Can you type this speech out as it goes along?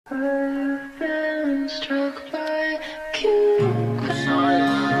I've been struck by Cupid.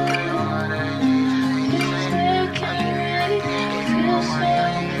 He's making me feel so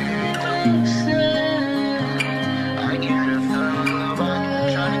innocent. I can't feel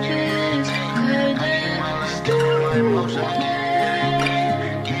nobody trying to get it. I keep my life, keep my emotions, I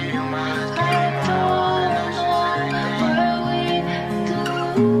can't give you my life. I don't know why we do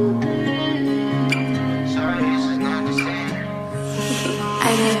this. Sorry, this is not the same. I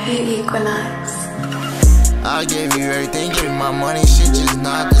love you, Equinox. I gave you everything, gave you my money, shit just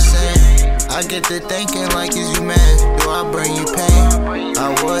not the same. I get to thinking like, is you mad? Do I bring you pain? I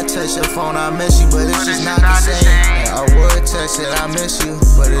would text your phone, I miss you, but it's just not the same. And I would text it, I miss you,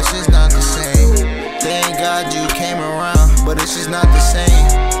 but it's just not the same. Thank God you came around, but it's just not the same.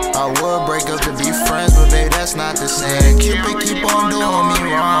 I would break up to be friends, but babe, that's not the same. Cupid keep on doing me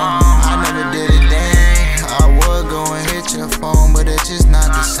wrong, I never did a thing. I would go and hit your phone, but it's just not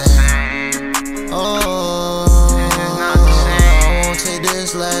the same. Oh, I won't take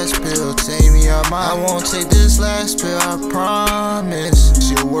this last pill, take me out my. I won't take this last pill, I promise.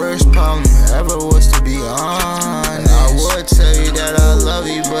 It's your worst problem ever was to be honest. I would tell you that I love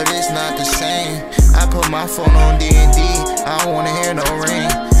you, but it's not the same. I put my phone on D&D, I don't wanna hear no ring.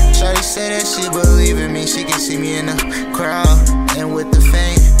 Shawty say that she believe in me, she can see me in the crowd and with the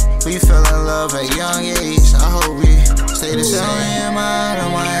fame. We fell in love at young age, I hope we stay the same. Tell me, am I out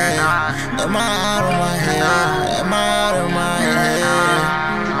of my head? Am I out of my head? Am I out of my head?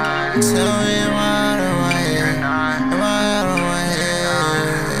 Tell me, am I out of my head? Am I out of my head?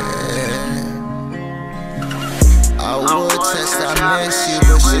 I would text, I miss you,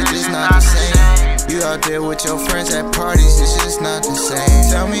 but shit just not the same. You out there with your friends at parties, it's just not the same.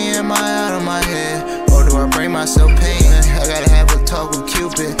 Tell me, am I out of my head? Or do I bring myself pain? I gotta have a talk with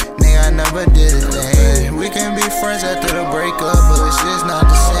Cupid, nigga, I never did a thing. We can be friends after the breakup, but it's just not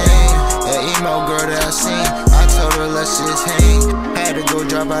the same. That emo girl that I seen, I told her let's just hang. Had to go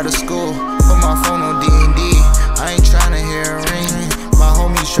drop out of school, put my phone on D.